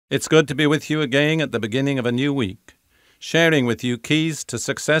It's good to be with you again at the beginning of a new week, sharing with you keys to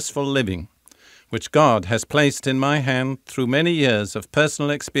successful living, which God has placed in my hand through many years of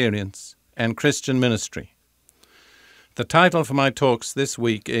personal experience and Christian ministry. The title for my talks this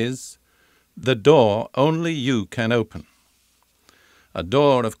week is The Door Only You Can Open. A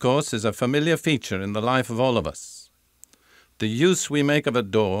door, of course, is a familiar feature in the life of all of us. The use we make of a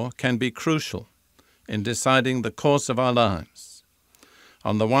door can be crucial in deciding the course of our lives.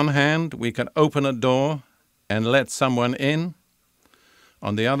 On the one hand, we can open a door and let someone in.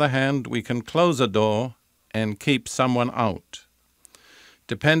 On the other hand, we can close a door and keep someone out.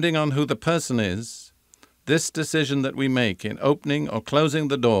 Depending on who the person is, this decision that we make in opening or closing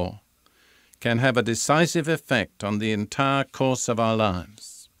the door can have a decisive effect on the entire course of our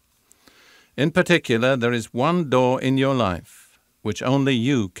lives. In particular, there is one door in your life which only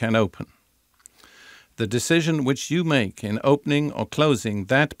you can open. The decision which you make in opening or closing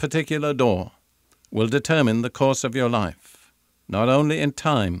that particular door will determine the course of your life, not only in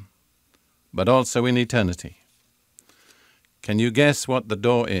time, but also in eternity. Can you guess what the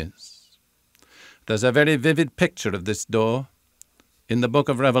door is? There's a very vivid picture of this door in the book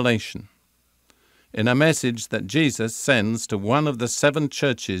of Revelation, in a message that Jesus sends to one of the 7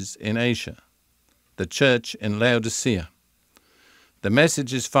 churches in Asia, the church in Laodicea. The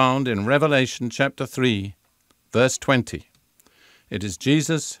message is found in Revelation chapter 3, verse 20. It is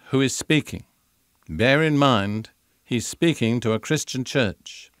Jesus who is speaking. Bear in mind, he's speaking to a Christian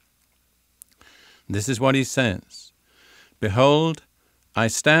church. This is what he says. Behold, I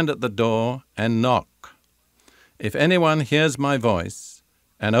stand at the door and knock. If anyone hears my voice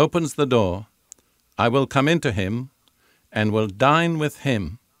and opens the door, I will come into him and will dine with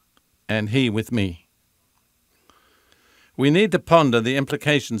him and he with me. We need to ponder the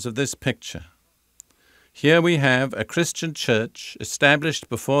implications of this picture. Here we have a Christian church established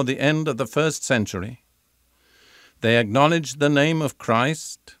before the end of the 1st century. They acknowledged the name of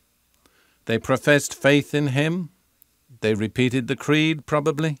Christ. They professed faith in him. They repeated the creed,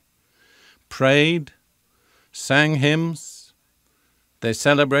 probably, prayed, sang hymns. They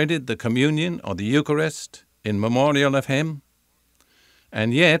celebrated the communion or the Eucharist in memorial of him.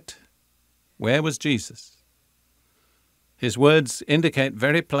 And yet, where was Jesus? His words indicate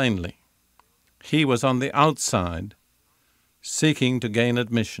very plainly, he was on the outside, seeking to gain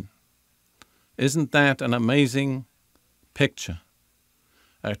admission. Isn't that an amazing picture?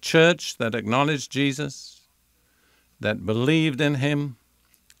 A church that acknowledged Jesus, that believed in him,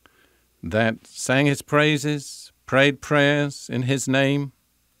 that sang his praises, prayed prayers in his name,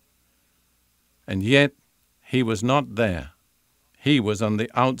 and yet he was not there. He was on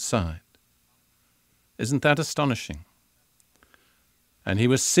the outside. Isn't that astonishing? And he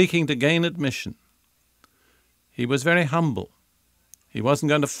was seeking to gain admission. He was very humble. He wasn't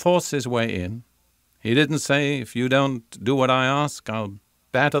going to force his way in. He didn't say, if you don't do what I ask, I'll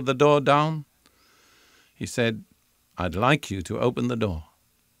batter the door down. He said, I'd like you to open the door.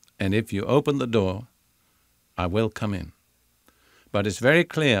 And if you open the door, I will come in. But it's very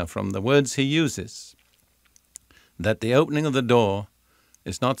clear from the words he uses that the opening of the door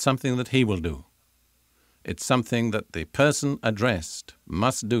is not something that he will do. It's something that the person addressed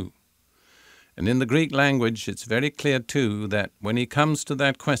must do. And in the Greek language, it's very clear, too, that when he comes to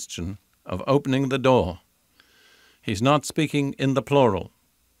that question of opening the door, he's not speaking in the plural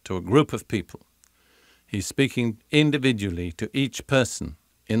to a group of people. He's speaking individually to each person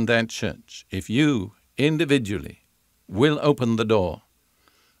in that church. If you individually will open the door,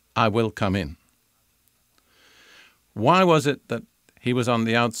 I will come in. Why was it that he was on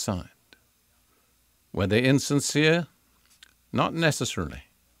the outside? Were they insincere? Not necessarily.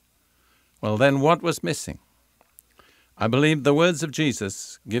 Well, then what was missing? I believe the words of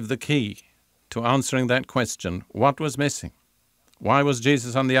Jesus give the key to answering that question. What was missing? Why was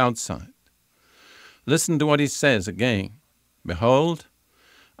Jesus on the outside? Listen to what he says again. Behold,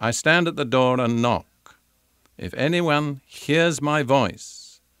 I stand at the door and knock. If anyone hears my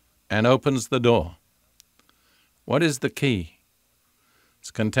voice and opens the door. What is the key?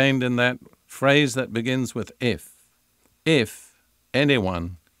 It's contained in that phrase that begins with if. If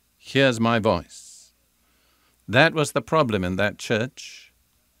anyone hears my voice. That was the problem in that church.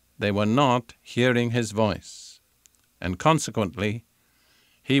 They were not hearing his voice, and consequently,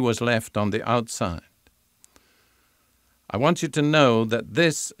 he was left on the outside. I want you to know that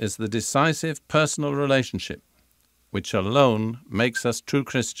this is the decisive personal relationship which alone makes us true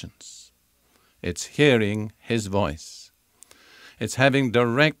Christians. It's hearing his voice. It's having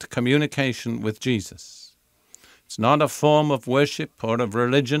direct communication with Jesus. It's not a form of worship or of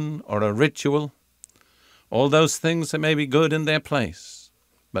religion or a ritual. All those things that may be good in their place,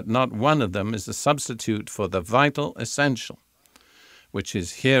 but not one of them is a substitute for the vital essential, which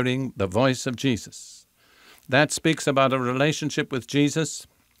is hearing the voice of Jesus. That speaks about a relationship with Jesus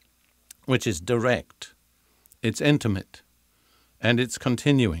which is direct, it's intimate, and it's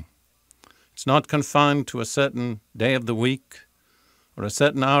continuing. It's not confined to a certain day of the week, or a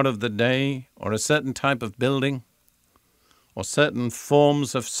certain hour of the day, or a certain type of building, or certain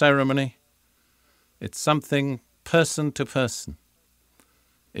forms of ceremony. It's something person to person.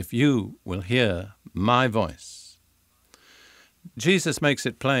 If you will hear my voice. Jesus makes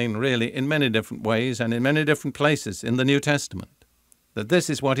it plain, really, in many different ways and in many different places in the New Testament, that this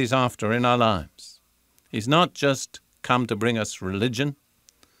is what he's after in our lives. He's not just come to bring us religion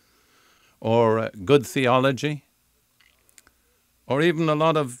or good theology or even a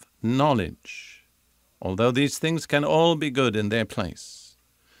lot of knowledge, although these things can all be good in their place.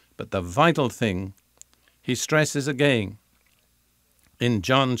 But the vital thing he stresses again in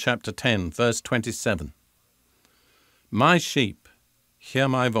John chapter 10, verse 27. My sheep hear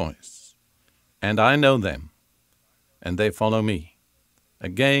my voice, and I know them, and they follow me.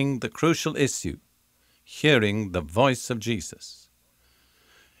 Again, the crucial issue, hearing the voice of Jesus.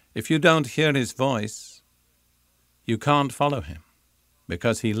 If you don't hear his voice, you can't follow him,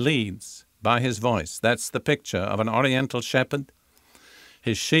 because he leads by his voice. That's the picture of an oriental shepherd.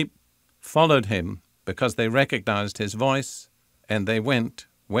 His sheep followed him because they recognized his voice, and they went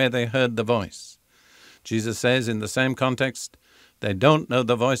where they heard the voice. Jesus says in the same context, they don't know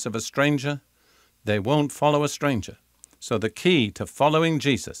the voice of a stranger, they won't follow a stranger. So the key to following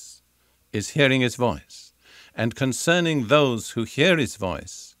Jesus is hearing his voice. And concerning those who hear his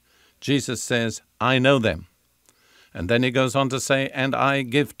voice, Jesus says, I know them. And then he goes on to say, and I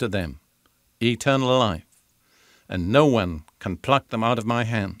give to them eternal life, and no one can pluck them out of my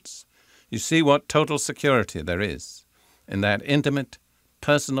hands. You see what total security there is in that intimate,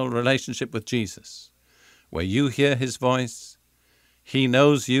 personal relationship with Jesus, where you hear his voice, he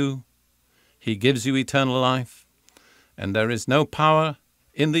knows you, he gives you eternal life, and there is no power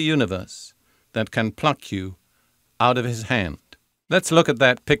in the universe that can pluck you out of his hand. Let's look at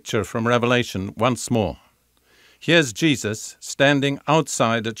that picture from Revelation once more. Here's Jesus standing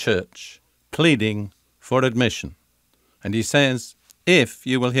outside a church, pleading for admission. And he says, if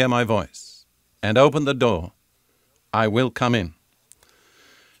you will hear my voice and open the door, I will come in.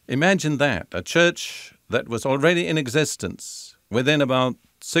 Imagine that, a church that was already in existence within about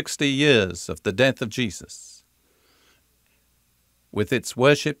 60 years of the death of Jesus, with its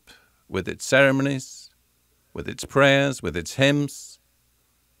worship, with its ceremonies, with its prayers, with its hymns,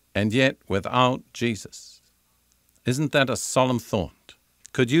 and yet without Jesus. Isn't that a solemn thought?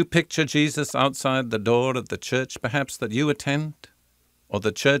 Could you picture Jesus outside the door of the church perhaps that you attend, or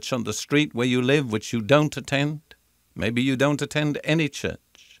the church on the street where you live which you don't attend? Maybe you don't attend any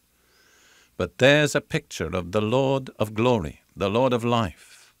church. But there's a picture of the Lord of glory, the Lord of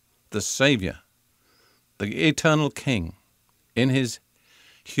life, the Savior, the eternal King, in his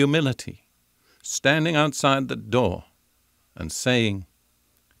humility, standing outside the door and saying,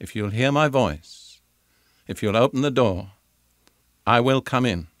 if you'll hear my voice, if you'll open the door, I will come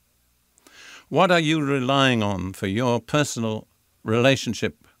in. What are you relying on for your personal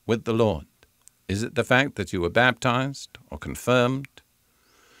relationship with the Lord? Is it the fact that you were baptized or confirmed?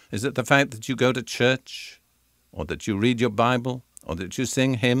 Is it the fact that you go to church, or that you read your Bible, or that you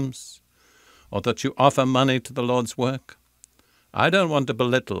sing hymns, or that you offer money to the Lord's work? I don't want to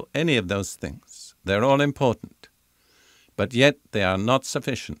belittle any of those things. They're all important. But yet they are not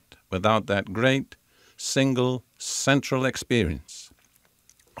sufficient without that great, single, central experience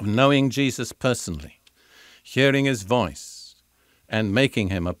of knowing Jesus personally, hearing his voice, and making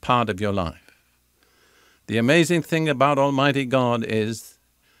him a part of your life. The amazing thing about Almighty God is,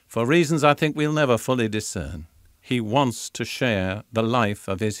 for reasons I think we'll never fully discern, he wants to share the life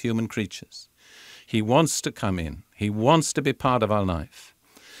of his human creatures. He wants to come in. He wants to be part of our life.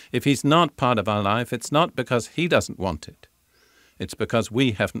 If he's not part of our life, it's not because he doesn't want it. It's because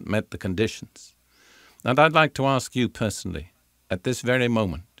we haven't met the conditions. And I'd like to ask you personally, at this very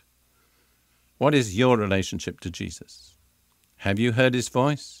moment, what is your relationship to Jesus? Have you heard his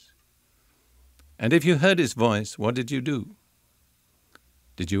voice? And if you heard his voice, what did you do?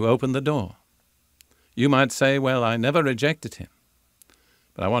 Did you open the door? You might say, well, I never rejected him.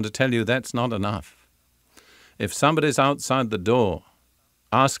 But I want to tell you that's not enough. If somebody's outside the door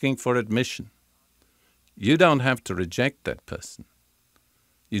asking for admission, you don't have to reject that person.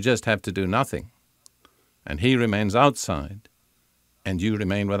 You just have to do nothing. And he remains outside, and you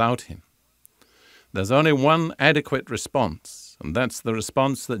remain without him. There's only one adequate response, and that's the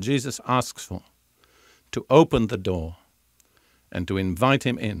response that Jesus asks for, to open the door and to invite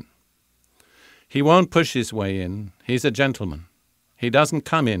him in. He won't push his way in. He's a gentleman. He doesn't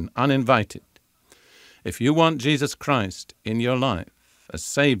come in uninvited. If you want Jesus Christ in your life as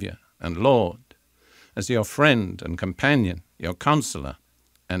Savior and Lord, as your friend and companion, your counselor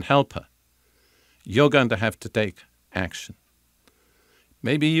and helper, you're going to have to take action.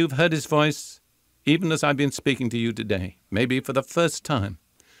 Maybe you've heard his voice even as I've been speaking to you today. Maybe for the first time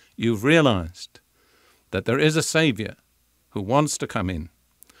you've realized that there is a Savior who wants to come in,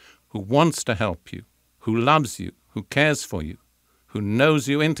 who wants to help you, who loves you, who cares for you, who knows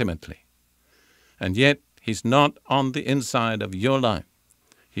you intimately. And yet he's not on the inside of your life.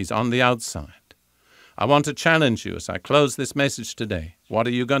 He's on the outside. I want to challenge you as I close this message today. What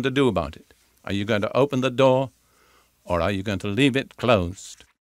are you going to do about it? Are you going to open the door, or are you going to leave it closed?